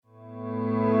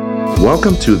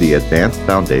Welcome to the Advanced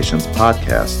Foundations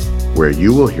podcast, where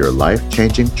you will hear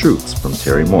life-changing truths from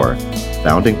Terry Moore,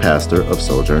 founding pastor of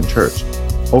Sojourn Church.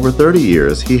 Over 30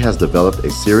 years, he has developed a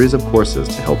series of courses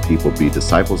to help people be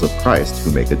disciples of Christ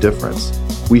who make a difference.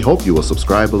 We hope you will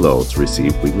subscribe below to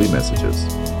receive weekly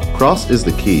messages. Cross is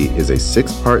the Key is a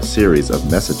 6-part series of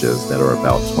messages that are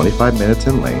about 25 minutes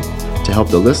in length to help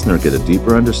the listener get a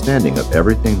deeper understanding of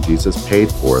everything Jesus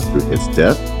paid for through his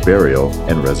death, burial,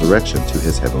 and resurrection to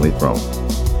his heavenly throne.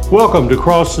 Welcome to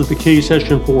Cross is the Key,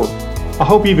 Session 4. I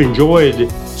hope you've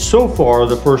enjoyed so far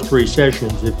the first 3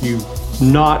 sessions. If you've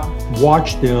not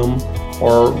watched them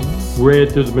or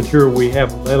read through the material we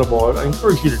have available, I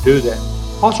encourage you to do that.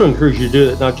 I also encourage you to do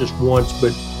that not just once,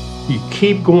 but you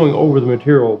keep going over the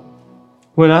material.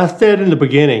 When I said in the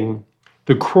beginning,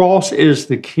 the cross is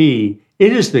the key.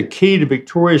 It is the key to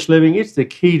victorious living. It's the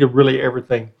key to really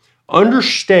everything.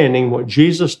 Understanding what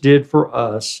Jesus did for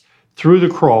us through the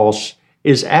cross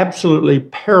is absolutely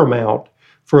paramount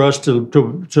for us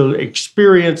to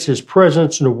experience his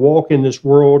presence and to walk in this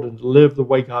world and to live the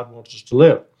way God wants us to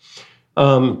live.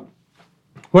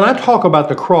 When I talk about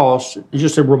the cross,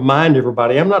 just to remind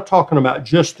everybody, I'm not talking about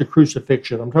just the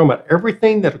crucifixion. I'm talking about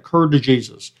everything that occurred to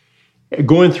Jesus,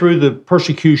 going through the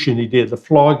persecution he did, the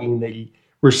flogging that he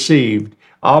received,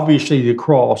 obviously the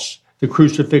cross, the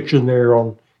crucifixion there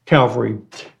on Calvary,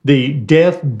 the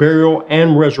death, burial,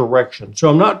 and resurrection. So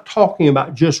I'm not talking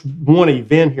about just one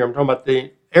event here. I'm talking about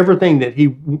everything that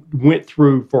he went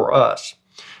through for us.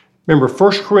 Remember,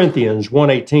 1 Corinthians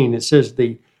 1:18, it says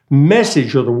the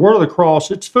message or the word of the cross,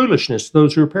 it's foolishness to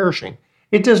those who are perishing.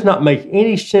 It does not make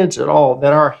any sense at all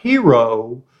that our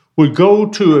hero would go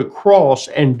to a cross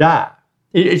and die.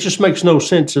 It just makes no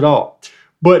sense at all.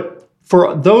 But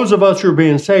for those of us who are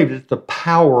being saved, it's the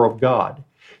power of God.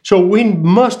 So we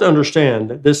must understand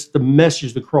that this is the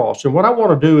message of the cross. And what I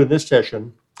want to do in this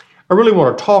session, I really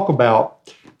want to talk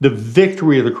about the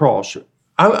victory of the cross.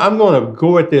 I'm going to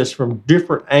go at this from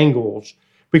different angles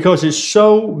because it's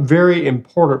so very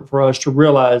important for us to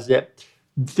realize that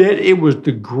it was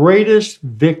the greatest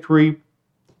victory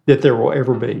that there will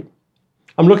ever be.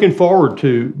 I'm looking forward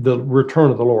to the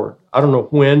return of the Lord. I don't know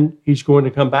when he's going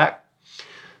to come back.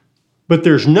 But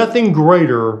there's nothing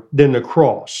greater than the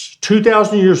cross.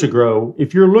 2,000 years ago,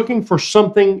 if you're looking for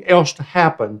something else to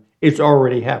happen, it's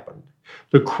already happened.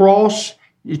 The cross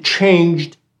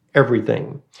changed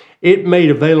everything. It made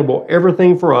available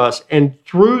everything for us. And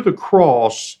through the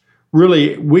cross,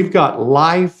 really, we've got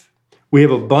life, we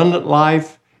have abundant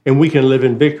life, and we can live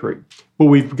in victory. But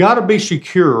we've got to be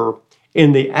secure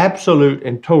in the absolute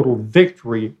and total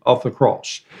victory of the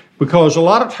cross. Because a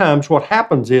lot of times what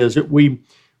happens is that we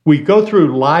go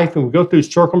through life and we go through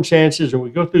circumstances and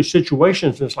we go through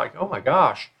situations and it's like, oh my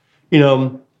gosh,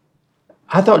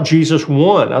 I thought Jesus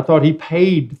won. I thought he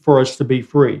paid for us to be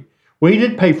free. Well, he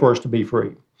did pay for us to be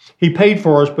free. He paid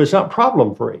for us, but it's not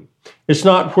problem free. It's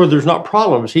not where there's not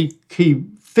problems. He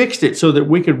fixed it so that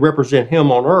we could represent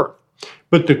him on earth.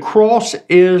 But the cross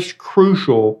is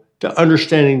crucial to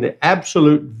understanding the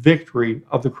absolute victory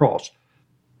of the cross.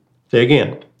 Say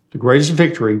again, the greatest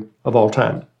victory of all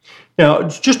time. Now,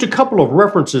 just a couple of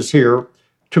references here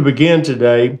to begin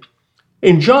today.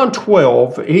 In John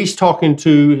 12, he's talking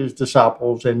to his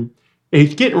disciples and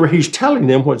he's telling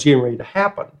them what's getting ready to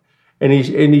happen. And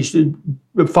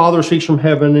the Father speaks from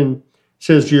heaven and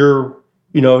says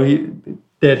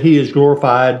that he is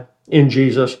glorified in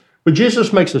Jesus. But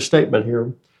Jesus makes a statement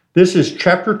here. This is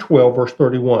chapter 12, verse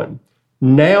 31.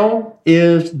 Now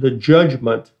is the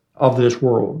judgment of this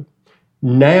world.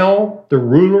 Now the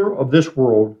ruler of this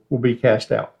world will be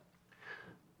cast out.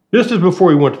 This is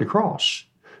before he went to the cross.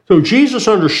 So Jesus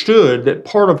understood that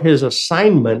part of his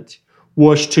assignment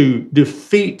was to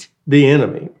defeat the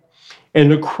enemy.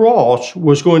 And the cross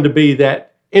was going to be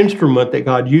that instrument that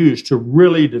God used to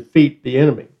really defeat the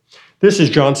enemy. This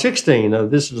is John 16. Now,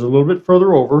 this is a little bit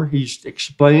further over. He's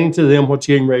explaining to them what's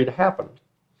getting ready to happen.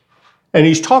 And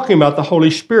he's talking about the Holy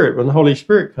Spirit when the Holy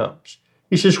Spirit comes.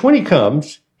 He says, when he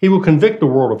comes, he will convict the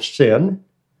world of sin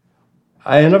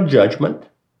and of judgment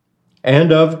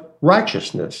and of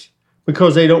righteousness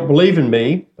because they don't believe in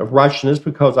me, of righteousness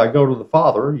because I go to the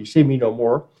Father, you see me no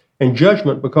more, and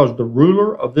judgment because the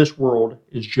ruler of this world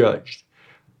is judged.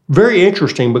 Very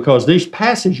interesting because these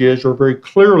passages are very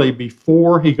clearly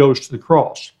before he goes to the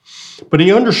cross. But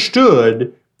he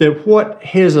understood that what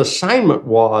his assignment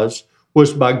was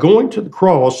by going to the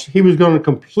cross, he was going to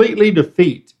completely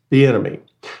defeat the enemy.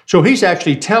 So he's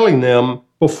actually telling them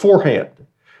beforehand.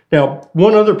 Now,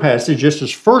 one other passage, this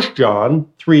is 1 John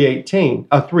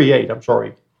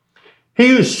 3:8. He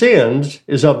who sins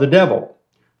is of the devil,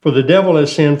 for the devil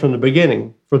has sinned from the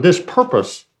beginning. For this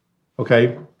purpose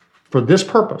Okay? For this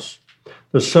purpose,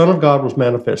 the Son of God was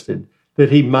manifested,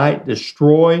 that he might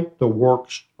destroy the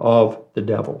works of the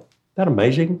devil. Isn't that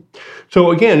amazing?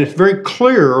 So again, it's very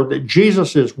clear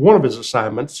that one of his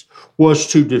assignments was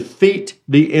to defeat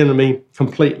the enemy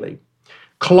completely.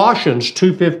 Colossians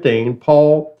 2:15,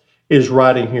 Paul is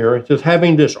writing here, it says,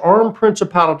 having disarmed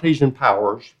principalities and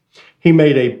powers, he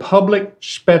made a public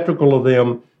spectacle of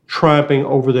them, triumphing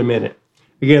over them in it.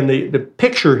 Again, the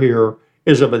picture here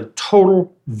is of a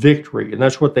total victory, and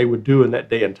that's what they would do in that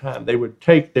day and time. They would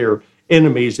take their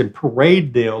enemies and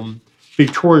parade them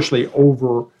victoriously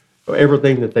over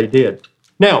everything that they did.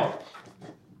 Now,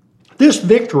 this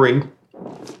victory,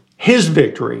 his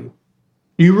victory,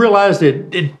 you realize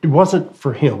that it wasn't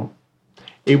for him.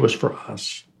 It was for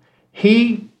us.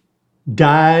 He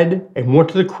died and went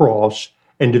to the cross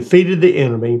and defeated the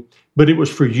enemy, but it was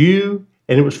for you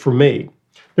and it was for me.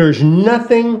 There's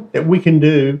nothing that we can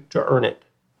do to earn it.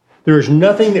 There is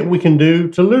nothing that we can do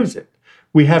to lose it.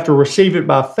 We have to receive it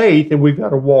by faith and we've got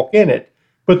to walk in it.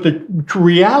 But the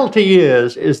reality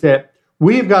is that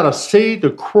we've got to see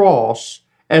the cross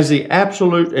as the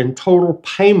absolute and total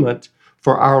payment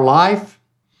for our life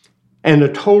and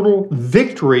a total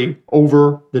victory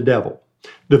over the devil.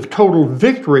 The total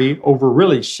victory over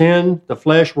really sin, the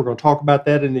flesh, we're going to talk about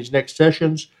that in these next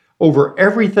sessions, over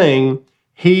everything,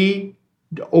 he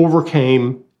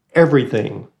overcame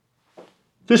everything.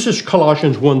 This is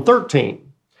Colossians 1:13. It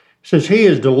says, he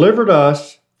has delivered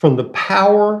us from the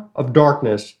power of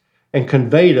darkness and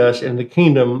conveyed us in the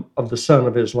kingdom of the Son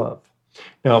of his love.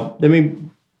 Now, let me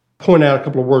point out a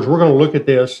couple of words. We're going to look at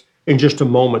this in just a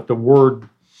moment. The word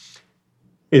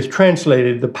is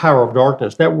translated the power of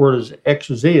darkness. That word is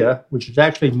exousia, which is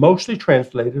actually mostly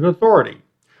translated authority.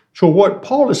 So what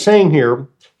Paul is saying here,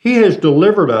 he has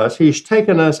delivered us. He's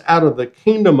taken us out of the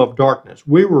kingdom of darkness.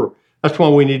 That's why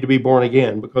we need to be born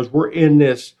again, because we're in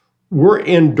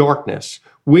darkness.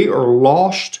 We are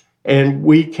lost and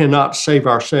we cannot save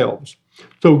ourselves.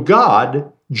 So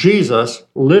God, Jesus,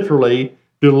 literally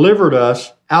delivered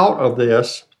us out of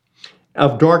this,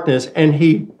 of darkness, and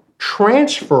he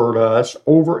transferred us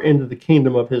over into the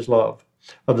kingdom of his love,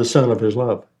 of the Son of his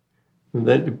love.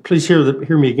 Please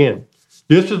hear me again.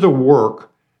 This is the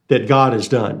work that God has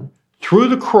done. Through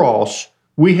the cross,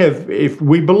 if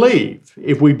we believe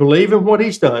in what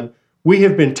he's done, we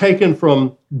have been taken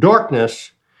from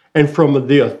darkness and from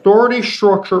the authority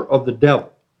structure of the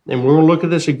devil. And we're going to look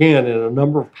at this again in a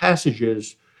number of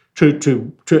passages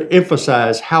to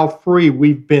emphasize how free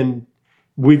we've been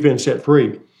set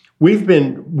free. We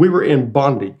were in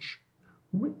bondage.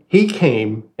 He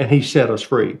came and he set us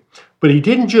free. But he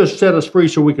didn't just set us free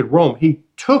so we could roam. He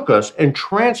took us and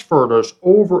transferred us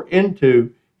over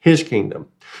into his kingdom.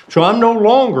 So I'm no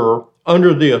longer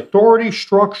under the authority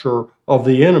structure of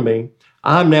the enemy.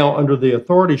 I'm now under the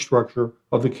authority structure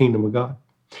of the kingdom of God.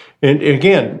 And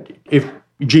again, if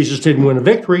Jesus didn't win a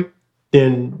victory,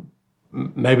 then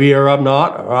maybe I'm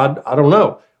not, or I don't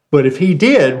know. But if he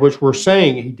did, which we're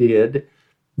saying he did,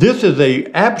 this is a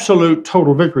absolute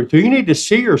total victory. So you need to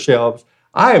see yourselves,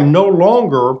 I am no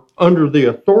longer under the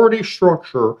authority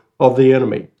structure of the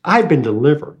enemy. I've been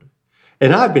delivered.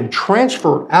 And I've been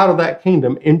transferred out of that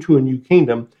kingdom into a new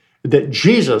kingdom, that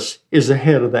Jesus is the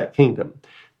head of that kingdom.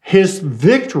 His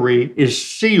victory is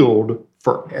sealed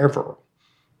forever.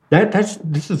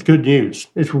 This is good news.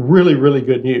 It's really, really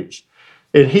good news.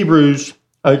 In Hebrews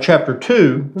chapter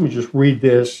 2, let me just read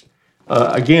this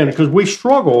again, because we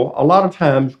struggle a lot of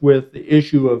times with the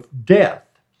issue of death.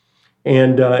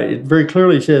 And it very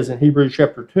clearly says in Hebrews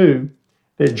chapter 2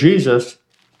 that Jesus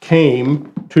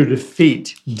came to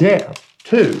defeat death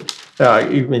too.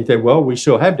 You may say, well, we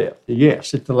still have death.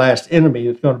 Yes, it's the last enemy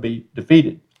that's going to be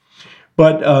defeated.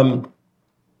 But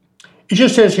it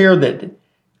just says here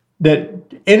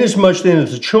that inasmuch then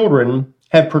as the children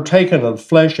have partaken of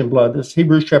flesh and blood, this is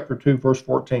Hebrews chapter 2, verse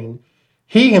 14,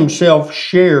 he himself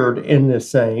shared in the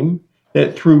same,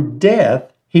 that through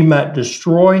death he might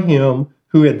destroy him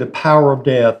who had the power of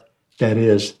death, that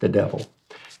is, the devil.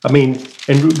 And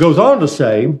it goes on to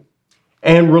say,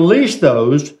 and release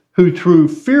those who through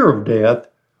fear of death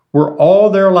were all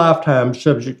their lifetime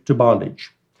subject to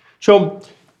bondage. So,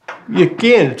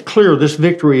 again, it's clear this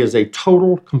victory is a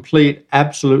total, complete,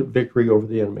 absolute victory over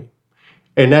the enemy.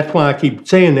 And that's why I keep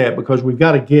saying that, because we've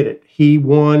got to get it. He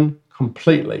won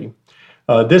completely.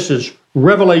 This is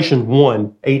Revelation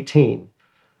 1:18.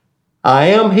 I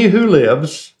am he who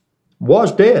lives,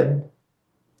 was dead,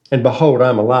 and behold, I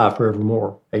am alive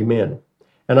forevermore. Amen.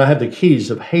 And I have the keys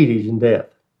of Hades and death.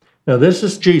 Now, this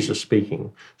is Jesus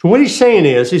speaking. So what he's saying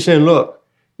is, he's saying, look,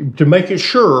 to make it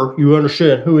sure you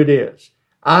understand who it is,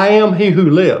 I am he who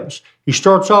lives. He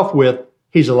starts off with,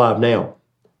 he's alive now.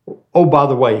 Oh, by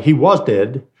the way, he was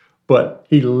dead, but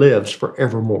he lives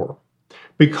forevermore.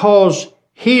 Because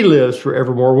he lives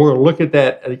forevermore, we're going to look at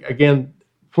that again,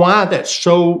 why that's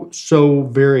so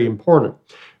very important.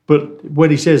 But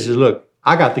what he says is, look,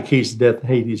 I got the keys to death and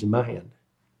Hades in my hand.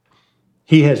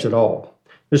 He has it all.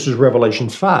 This is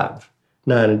Revelations 5,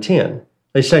 9 and 10.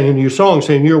 They sang a new song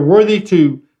saying, you're worthy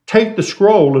to take the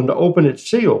scroll and to open its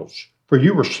seals, for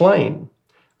you were slain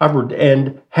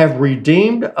and have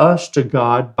redeemed us to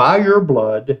God by your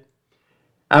blood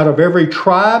out of every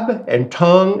tribe and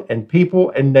tongue and people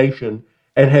and nation,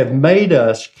 and have made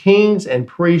us kings and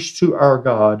priests to our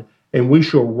God, and we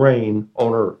shall reign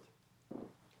on earth.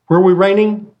 Where are we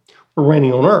reigning? We're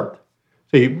reigning on earth.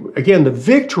 See, again, the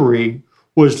victory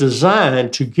was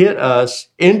designed to get us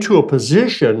into a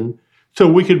position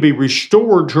so we could be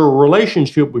restored to a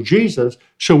relationship with Jesus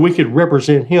so we could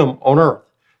represent him on earth.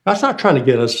 That's not trying to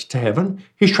get us to heaven.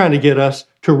 He's trying to get us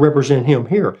to represent him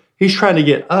here. He's trying to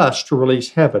get us to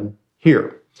release heaven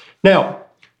here. Now,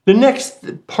 the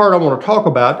next part I want to talk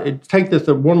about, and take this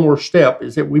one more step,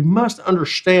 is that we must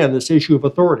understand this issue of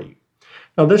authority.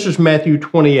 Now, this is Matthew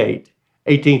 28,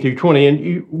 18 through 20,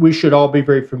 and we should all be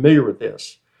very familiar with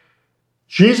this.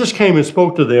 Jesus came and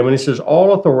spoke to them, and he says,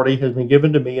 all authority has been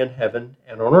given to me in heaven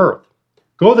and on earth.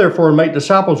 Go therefore and make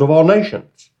disciples of all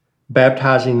nations,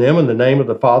 baptizing them in the name of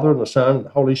the Father and the Son and the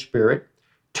Holy Spirit,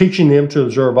 teaching them to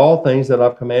observe all things that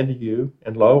I've commanded you,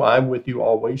 and lo, I am with you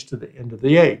always to the end of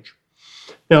the age.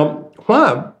 Now,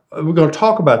 why? We're going to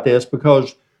talk about this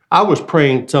because I was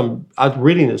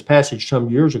reading this passage some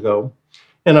years ago,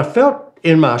 and I felt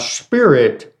in my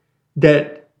spirit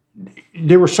that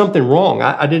there was something wrong.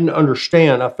 I didn't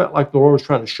understand. I felt like the Lord was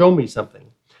trying to show me something.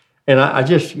 And I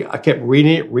kept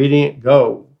reading it,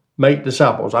 go, make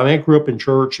disciples. I grew up in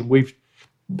church, and we've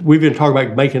been talking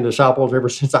about making disciples ever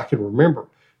since I can remember.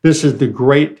 This is the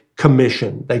Great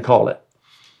Commission, they call it.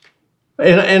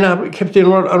 And I kept saying,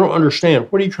 Lord, I don't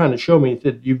understand. What are you trying to show me? He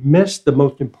said, you've missed the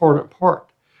most important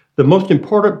part. The most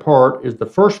important part is the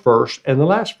first verse and the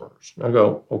last verse. And I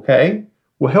go, okay,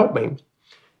 well, help me.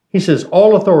 He says,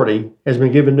 all authority has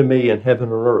been given to me in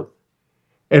heaven and earth.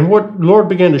 And what the Lord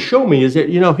began to show me is that,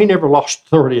 he never lost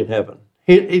authority in heaven.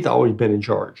 He's always been in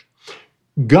charge.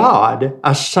 God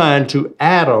assigned to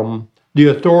Adam the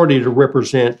authority to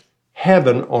represent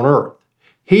heaven on earth.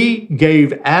 He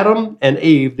gave Adam and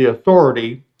Eve the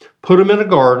authority, put them in a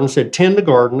garden, said, tend the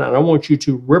garden, and I want you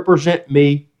to represent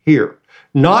me here.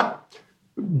 Not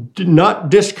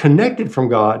disconnected from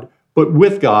God, but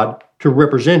with God to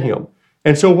represent him.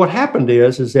 And so what happened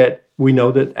is that we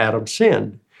know that Adam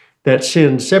sinned. That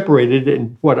sin separated,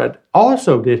 and what it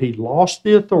also did, he lost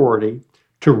the authority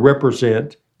to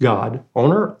represent God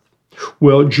on earth.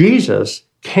 Well, Jesus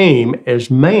came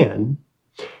as man,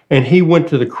 and he went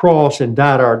to the cross and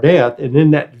died our death, and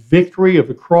in that victory of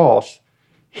the cross,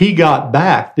 he got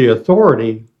back the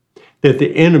authority that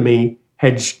the enemy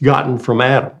had gotten from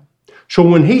Adam. So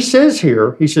when he says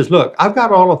here, he says, look, I've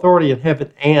got all authority in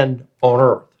heaven and on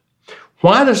earth.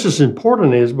 Why this is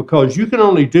important is because you can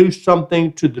only do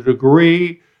something to the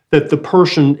degree that the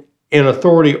person in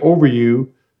authority over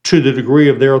you, to the degree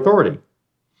of their authority.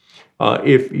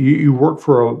 If you work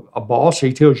for a boss,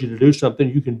 he tells you to do something,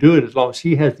 you can do it as long as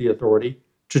he has the authority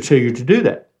to tell you to do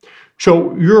that.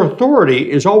 So your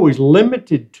authority is always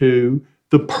limited to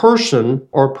the person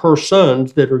or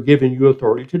persons that are giving you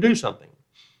authority to do something.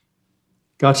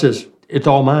 God says, it's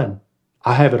all mine.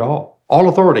 I have it all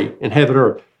authority in heaven and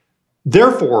earth.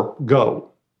 Therefore, go.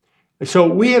 So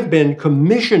we have been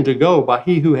commissioned to go by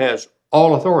he who has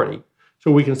all authority.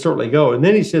 So we can certainly go. And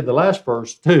then he said the last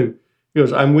verse too, he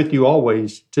goes, I'm with you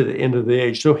always to the end of the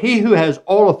age. So he who has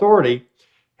all authority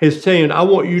is saying, I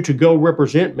want you to go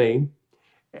represent me.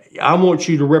 I want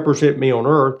you to represent me on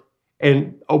earth.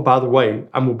 And oh, by the way,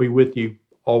 I'm going to be with you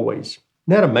always. Isn't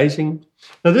that amazing?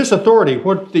 Now this authority,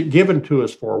 what's it given to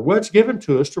us for? Well, it's given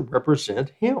to us to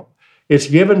represent him. It's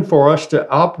given for us to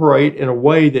operate in a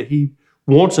way that he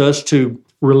wants us to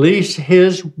release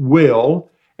his will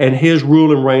and his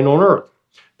rule and reign on earth.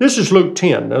 This is Luke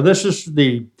 10. Now this is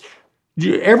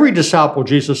every disciple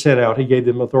Jesus sent out, he gave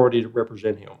them authority to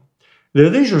represent him. Now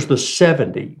these are the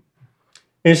 70.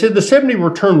 And he said, the 70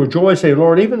 returned with joy, saying,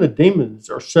 Lord, even the demons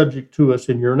are subject to us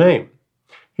in your name.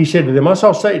 He said to them, I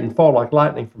saw Satan fall like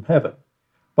lightning from heaven.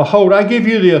 Behold, I give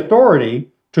you the authority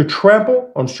to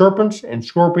trample on serpents and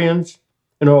scorpions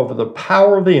and over the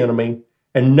power of the enemy,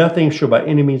 and nothing shall by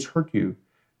any means hurt you.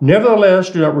 Nevertheless,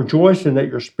 do not rejoice in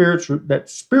that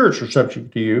spirits are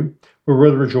subject to you, but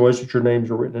rather rejoice that your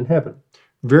names are written in heaven.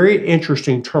 Very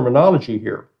interesting terminology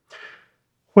here.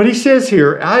 What he says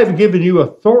here, I have given you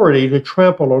authority to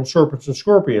trample on serpents and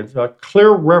scorpions, a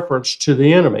clear reference to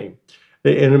the enemy.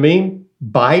 The enemy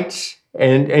bites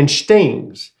and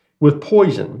stings with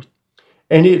poison.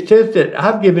 And it says that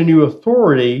I've given you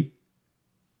authority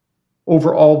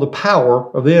over all the power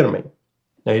of the enemy.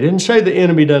 Now, he didn't say the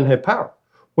enemy doesn't have power.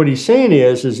 What he's saying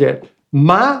is that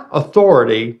my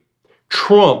authority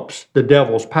trumps the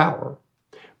devil's power.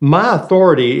 My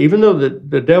authority, even though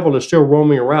the devil is still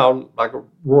roaming around like a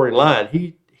roaring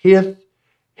lion,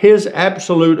 his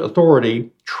absolute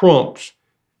authority trumps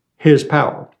his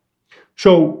power.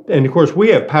 So, and of course, we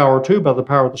have power too by the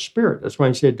power of the Spirit. That's why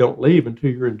he said, don't leave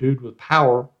until you're endued with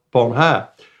power upon high.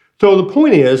 So the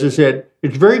point is that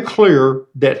it's very clear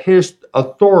that his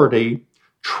authority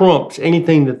trumps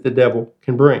anything that the devil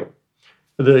can bring.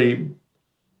 This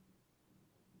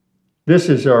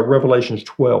is Revelations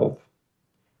 12,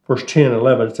 verse 10 and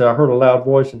 11. It says, I heard a loud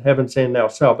voice in heaven saying, now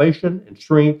salvation and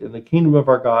strength and the kingdom of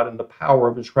our God and the power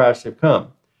of his Christ have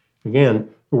come. Again,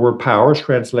 the word power is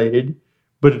translated,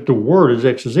 but the word is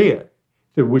exousia,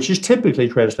 which is typically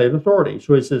translated authority.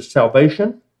 So it says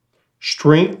salvation,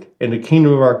 strength, and the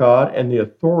kingdom of our God, and the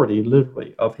authority,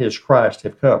 literally, of his Christ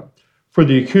have come. For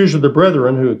the accuser of the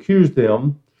brethren who accused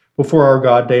them before our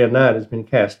God day and night has been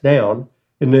cast down,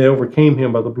 and they overcame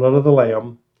him by the blood of the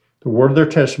Lamb, the word of their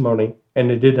testimony, and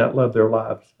they did not love their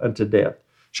lives unto death.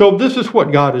 So this is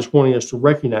what God is wanting us to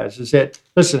recognize, is that,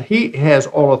 listen, he has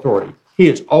all authority. He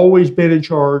has always been in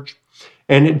charge.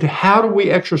 And how do we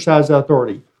exercise that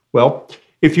authority? Well,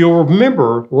 if you'll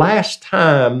remember last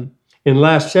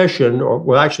session, or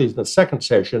well, actually it's the second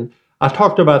session, I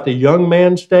talked about the young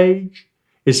man stage.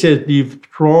 It says you've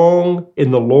strong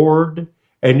in the Lord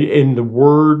and in the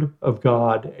word of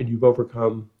God, and you've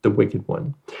overcome the wicked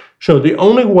one. So the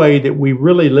only way that we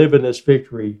really live in this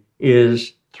victory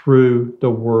is through the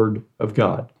word of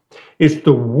God. It's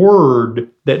the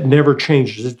word that never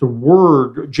changes. It's the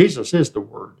word. Jesus is the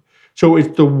word. So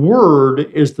it's the word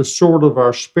is the sword of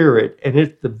our spirit, and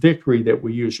it's the victory that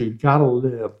we use. So you've got to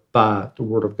live by the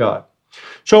word of God.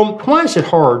 So why is it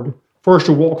hard for us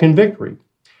to walk in victory?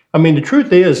 I mean, the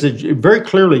truth is that very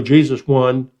clearly Jesus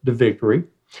won the victory.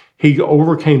 He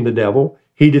overcame the devil.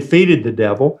 He defeated the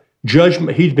devil.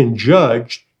 Judgment. He's been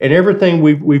judged, and everything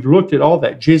we've looked at all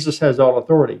that. Jesus has all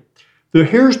authority. So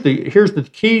here's the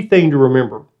key thing to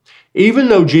remember. Even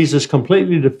though Jesus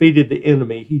completely defeated the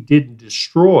enemy, he didn't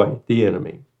destroy the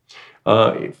enemy.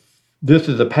 This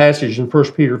is a passage in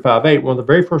 1 Peter 5:8, one of the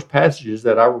very first passages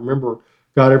that I remember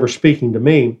God ever speaking to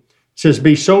me. It says,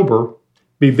 be sober,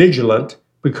 be vigilant,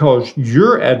 because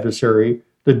your adversary,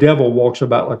 the devil, walks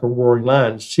about like a roaring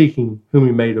lion, seeking whom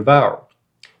he may devour.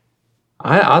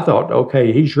 I thought,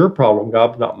 okay, he's your problem,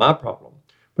 God, but not my problem.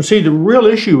 But see, the real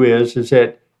issue is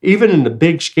that even in the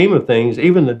big scheme of things,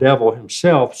 even the devil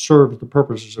himself serves the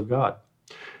purposes of God.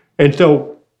 And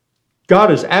so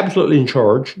God is absolutely in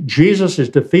charge. Jesus has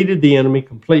defeated the enemy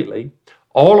completely.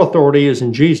 All authority is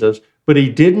in Jesus, but he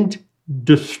didn't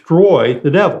destroy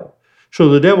the devil. So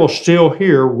the devil's still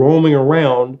here roaming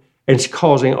around and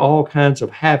causing all kinds of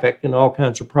havoc and all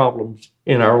kinds of problems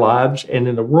in our lives and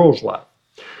in the world's life.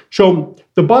 So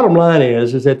the bottom line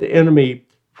is that the enemy,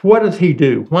 what does he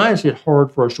do? Why is it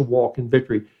hard for us to walk in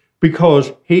victory?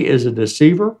 Because he is a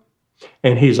deceiver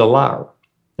and he's a liar.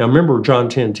 Now remember, John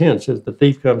 10:10 says the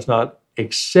thief comes not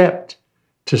except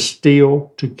to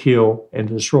steal, to kill, and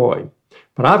destroy.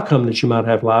 But I've come that you might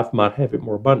have life, might have it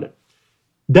more abundant.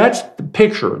 That's the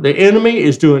picture. The enemy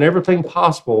is doing everything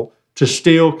possible to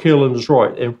steal, kill, and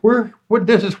destroy. And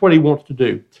this is what he wants to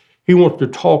do. He wants to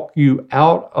talk you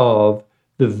out of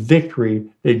the victory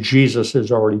that Jesus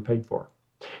has already paid for.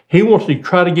 He wants to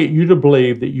try to get you to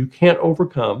believe that you can't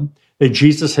overcome, that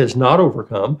Jesus has not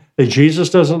overcome, that Jesus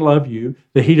doesn't love you,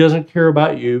 that he doesn't care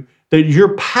about you, that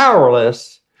you're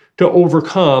powerless to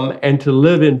overcome and to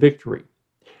live in victory.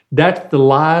 That's the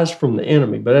lies from the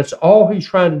enemy, but that's all he's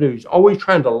trying to do. He's always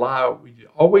trying to lie,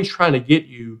 always trying to get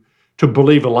you to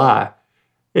believe a lie.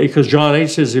 Because John 8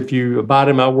 says, if you abide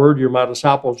in my word, you're my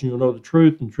disciples, and you'll know the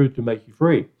truth, and truth will make you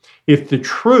free. If the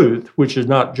truth, which is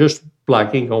not just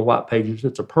black ink on white pages,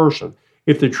 it's a person.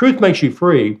 If the truth makes you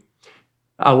free,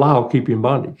 a lie will keep you in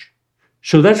bondage.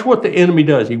 So that's what the enemy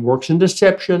does. He works in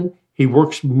deception. He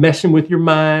works messing with your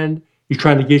mind. He's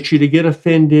trying to get you to get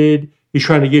offended. He's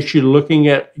trying to get you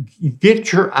to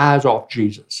get your eyes off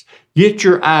Jesus. Get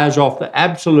your eyes off the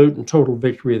absolute and total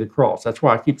victory of the cross. That's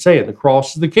why I keep saying the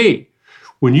cross is the key.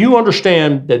 When you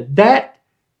understand that that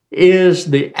is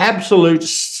the absolute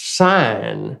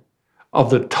sign of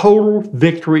the total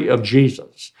victory of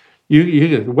Jesus,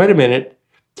 you wait a minute.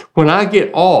 When I get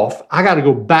off, I got to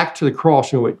go back to the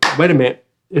cross and go, wait a minute,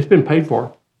 it's been paid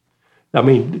for. I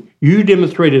mean, you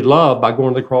demonstrated love by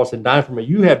going to the cross and dying for me.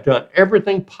 You have done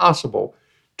everything possible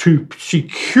to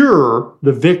secure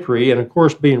the victory and, of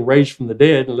course, being raised from the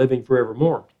dead and living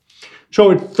forevermore.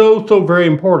 So it's so very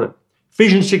important.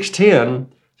 Ephesians 6:10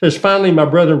 says, finally, my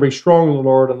brethren, be strong in the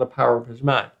Lord and the power of his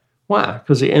might. Why?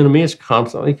 Because the enemy is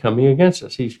constantly coming against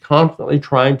us. He's constantly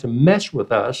trying to mess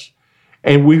with us,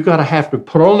 and we've got to have to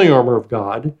put on the armor of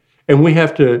God, and we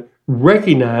have to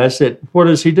recognize that what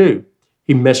does he do?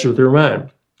 He messes with your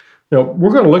mind. Now,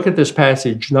 we're going to look at this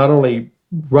passage not only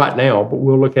right now, but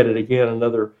we'll look at it again in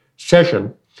another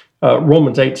session.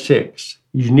 Romans 8:6.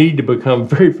 You need to become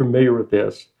very familiar with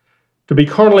this. To be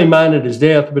carnally minded is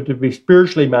death, but to be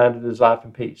spiritually minded is life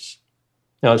and peace.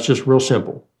 Now, it's just real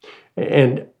simple.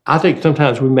 And I think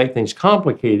sometimes we make things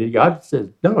complicated. God says,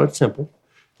 no, it's simple.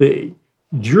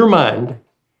 Your mind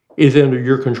is under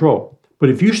your control. But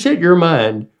if you set your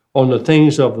mind on the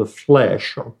things of the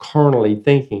flesh or carnally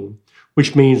thinking,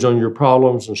 which means on your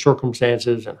problems and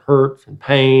circumstances and hurts and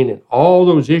pain and all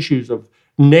those issues of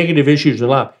negative issues in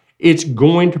life, it's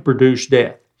going to produce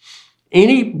death.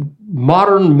 Any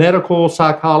modern medical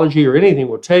psychology or anything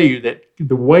will tell you that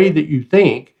the way that you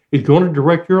think is going to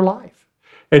direct your life.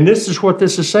 And this is what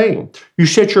this is saying. You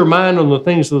set your mind on the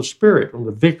things of the Spirit, on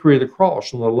the victory of the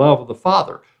cross, on the love of the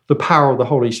Father, the power of the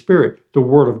Holy Spirit, the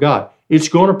Word of God. It's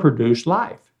going to produce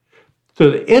life.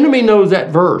 So the enemy knows that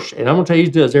verse, and I'm going to tell you, he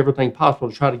does everything possible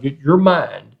to try to get your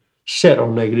mind set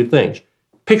on negative things.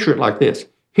 Picture it like this.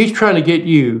 He's trying to get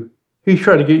you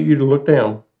to look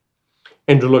down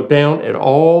and to look down at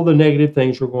all the negative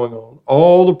things that are going on,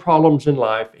 all the problems in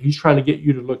life. He's trying to get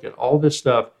you to look at all this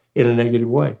stuff in a negative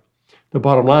way. The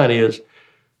bottom line is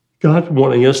God's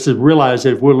wanting us to realize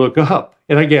that if we look up,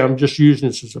 and again, I'm just using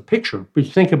this as a picture, but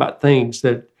you think about things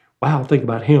that, wow, think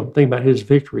about him, think about his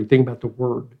victory, think about the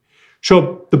Word.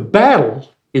 So the battle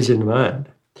is in the mind.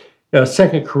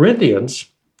 2 Corinthians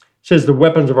says the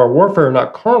weapons of our warfare are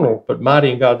not carnal, but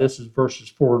mighty in God. This is verses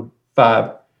 4 and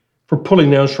 5. For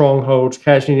pulling down strongholds,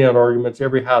 casting down arguments,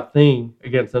 every high thing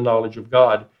against the knowledge of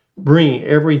God, bringing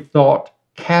every thought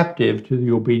captive to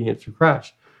the obedience of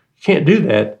Christ. You can't do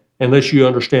that unless you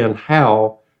understand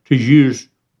how to use,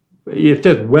 it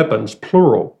says weapons,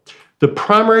 plural. The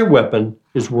primary weapon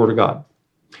is the Word of God.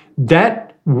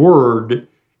 That Word,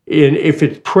 if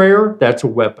it's prayer, that's a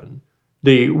weapon.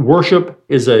 The worship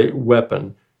is a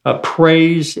weapon.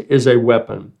 Praise is a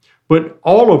weapon. But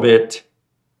all of it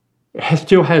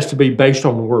still has to be based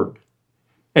on the Word.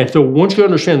 And so once you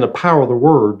understand the power of the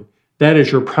Word, that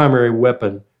is your primary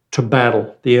weapon to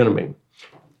battle the enemy.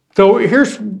 So let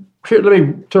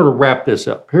me sort of wrap this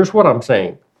up. Here's what I'm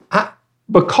saying.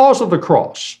 Because of the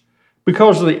cross,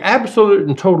 because of the absolute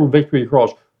and total victory of the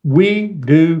cross, we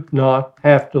do not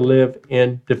have to live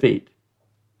in defeat.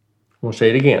 I'm going to say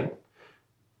it again.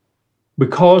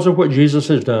 Because of what Jesus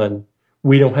has done,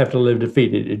 we don't have to live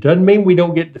defeated. It doesn't mean we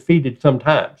don't get defeated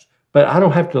sometimes, but I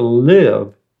don't have to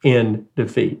live in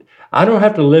defeat. I don't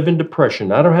have to live in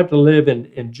depression. I don't have to live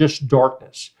in just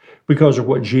darkness because of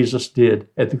what Jesus did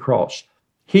at the cross.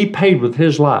 He paid with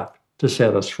his life to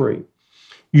set us free.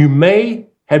 You may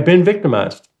have been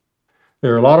victimized.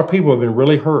 There are a lot of people who have been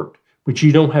really hurt, but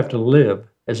you don't have to live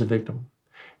as a victim.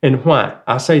 And why?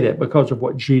 I say that because of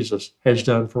what Jesus has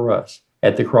done for us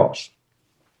at the cross.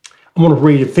 I'm going to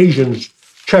read Ephesians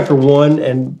chapter 1,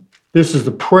 and this is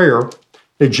the prayer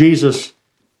that Jesus,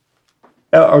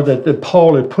 or that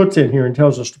Paul puts in here and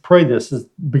tells us to pray this, is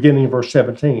beginning of verse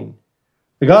 17.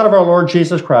 The God of our Lord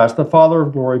Jesus Christ, the Father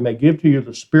of glory, may give to you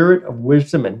the spirit of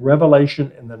wisdom and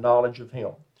revelation and the knowledge of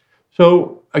him.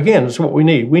 So again, that's what we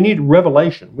need. We need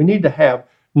revelation. We need to have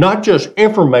not just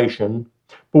information,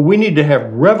 but we need to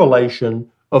have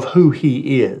revelation of who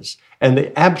he is and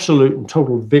the absolute and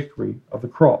total victory of the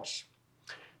cross.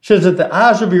 It says that the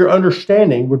eyes of your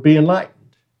understanding would be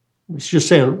enlightened. It's just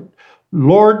saying,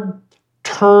 Lord,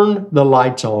 turn the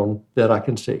lights on that I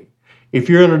can see. If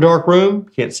you're in a dark room,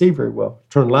 you can't see very well.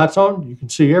 Turn the lights on, you can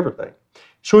see everything.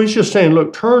 So he's just saying,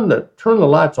 look, turn the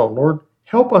lights on, Lord.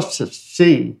 Help us to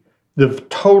see the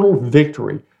total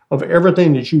victory of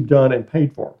everything that you've done and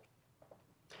paid for.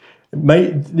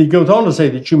 He goes on to say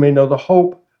that you may know the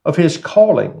hope of his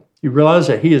calling. You realize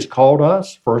that he has called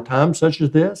us for a time such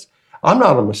as this. I'm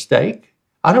not a mistake.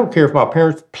 I don't care if my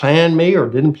parents planned me or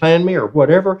didn't plan me or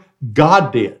whatever.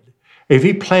 God did. If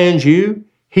he plans you,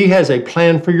 he has a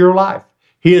plan for your life.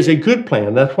 He has a good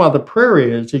plan. That's why the prayer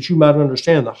is that you might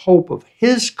understand the hope of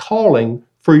his calling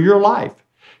for your life,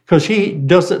 because he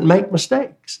doesn't make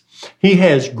mistakes. He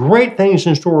has great things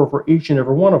in store for each and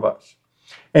every one of us.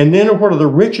 And then what are the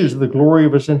riches of the glory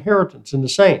of his inheritance in the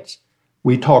saints?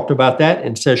 We talked about that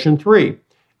in session 3.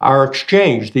 our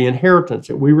exchange, the inheritance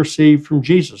that we received from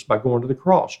Jesus by going to the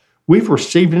cross. We've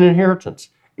received an inheritance.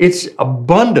 It's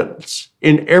abundance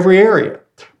in every area,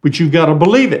 but you've got to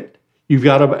believe it. You've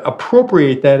got to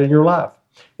appropriate that in your life.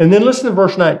 And then listen to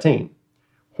verse 19.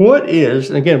 What is,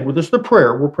 and again, this is the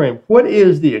prayer we're praying, what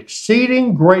is the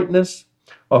exceeding greatness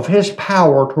of his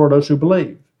power toward us who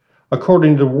believe,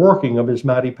 according to the working of his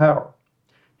mighty power?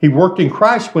 He worked in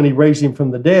Christ when he raised him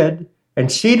from the dead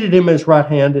and seated him at his right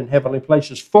hand in heavenly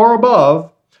places, far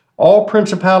above all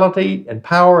principality and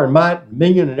power and might and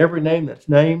dominion and every name that's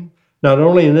named, not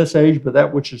only in this age, but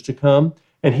that which is to come.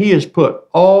 And he has put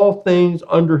all things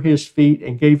under his feet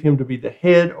and gave him to be the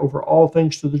head over all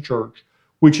things to the church,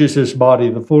 which is his body,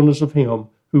 the fullness of him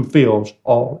who fills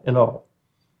all in all.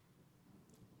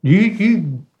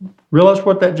 You realize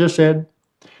what that just said?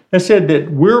 It said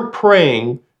that we're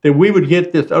praying that we would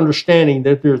get this understanding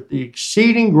that there's the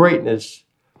exceeding greatness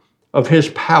of his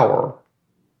power,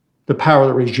 the power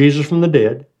that raised Jesus from the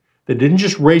dead, that didn't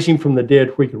just raise him from the dead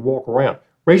where he could walk around,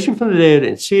 raised him from the dead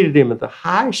and seated him at the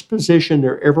highest position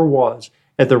there ever was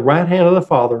at the right hand of the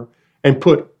Father and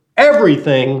put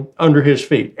everything under his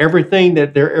feet, everything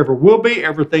that there ever will be,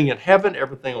 everything in heaven,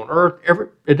 everything on earth,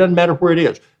 it doesn't matter where it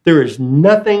is. There is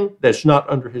nothing that's not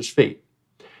under his feet.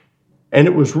 And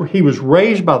he was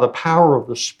raised by the power of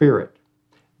the Spirit.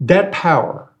 That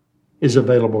power is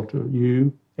available to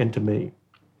you and to me.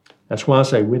 That's why I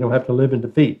say we don't have to live in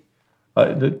defeat.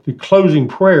 The closing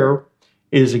prayer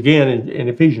is again in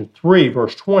Ephesians 3,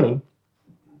 verse 20.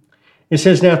 It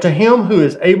says, now to him who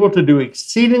is able to do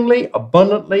exceedingly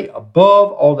abundantly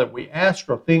above all that we ask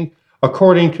or think,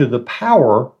 according to the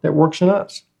power that works in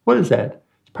us. What is that?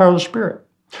 It's the power of the Spirit.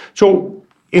 So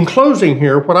in closing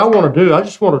here, what I want to do,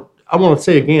 I want to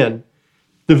say again,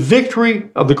 the victory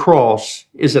of the cross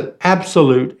is an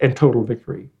absolute and total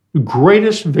victory. The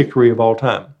greatest victory of all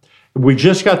time. We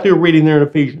just got through reading there in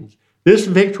Ephesians. This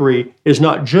victory is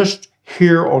not just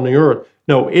here on the earth.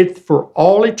 No, it's for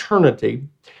all eternity.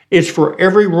 It's for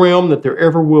every realm that there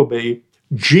ever will be.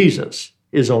 Jesus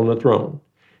is on the throne.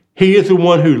 He is the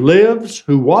one who lives,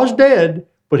 who was dead,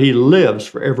 but he lives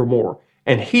forevermore.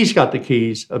 And he's got the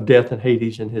keys of death and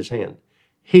Hades in his hand.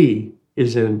 He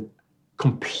is in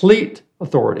complete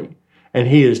authority. And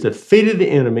he has defeated the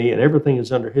enemy and everything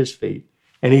is under his feet.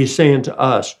 And he's saying to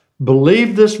us,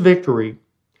 believe this victory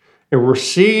and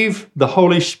receive the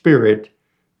Holy Spirit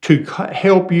to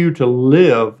help you to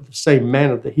live the same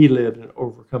manner that he lived in an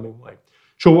overcoming way.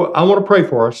 So I want to pray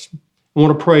for us. I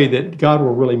want to pray that God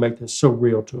will really make this so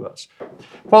real to us.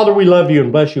 Father, we love you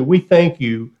and bless you. We thank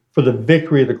you for the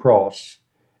victory of the cross.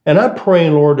 And I'm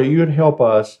praying, Lord, that you would help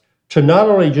us to not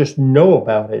only just know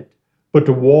about it, but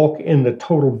to walk in the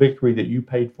total victory that you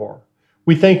paid for.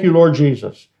 We thank you, Lord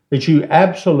Jesus, that you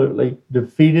absolutely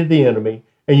defeated the enemy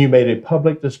and you made a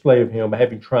public display of him,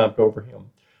 having triumphed over him.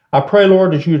 I pray,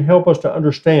 Lord, that you'd help us to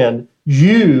understand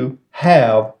you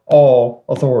have all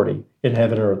authority in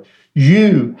heaven and earth.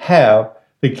 You have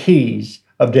the keys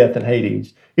of death and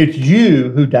Hades. It's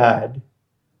you who died,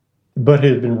 but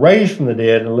has been raised from the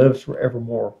dead and lives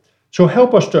forevermore. So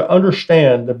help us to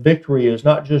understand the victory is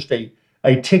not just a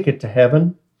ticket to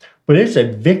heaven, but it's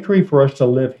a victory for us to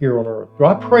live here on earth. So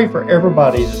I pray for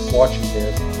everybody that's watching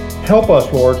this. Help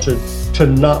us, Lord, to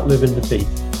not live in defeat.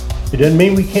 It doesn't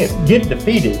mean we can't get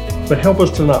defeated, but help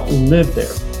us to not live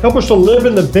there. Help us to live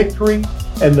in the victory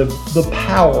and the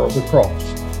power of the cross.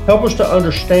 Help us to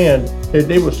understand that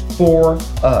it was for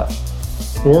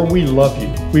us. Lord, we love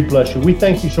you. We bless you. We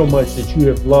thank you so much that you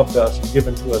have loved us and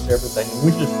given to us everything. And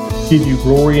we just give you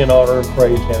glory and honor and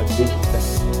praise now in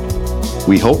Jesus' name.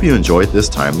 We hope you enjoyed this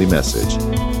timely message.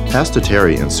 Pastor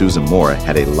Terry and Susan Moore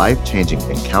had a life-changing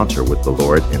encounter with the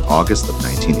Lord in August of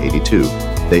 1982.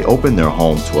 They opened their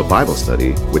home to a Bible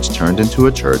study, which turned into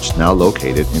a church now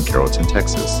located in Carrollton,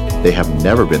 Texas. They have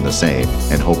never been the same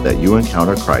and hope that you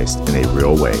encounter Christ in a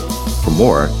real way. For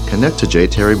more, connect to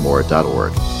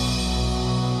jterrymore.org.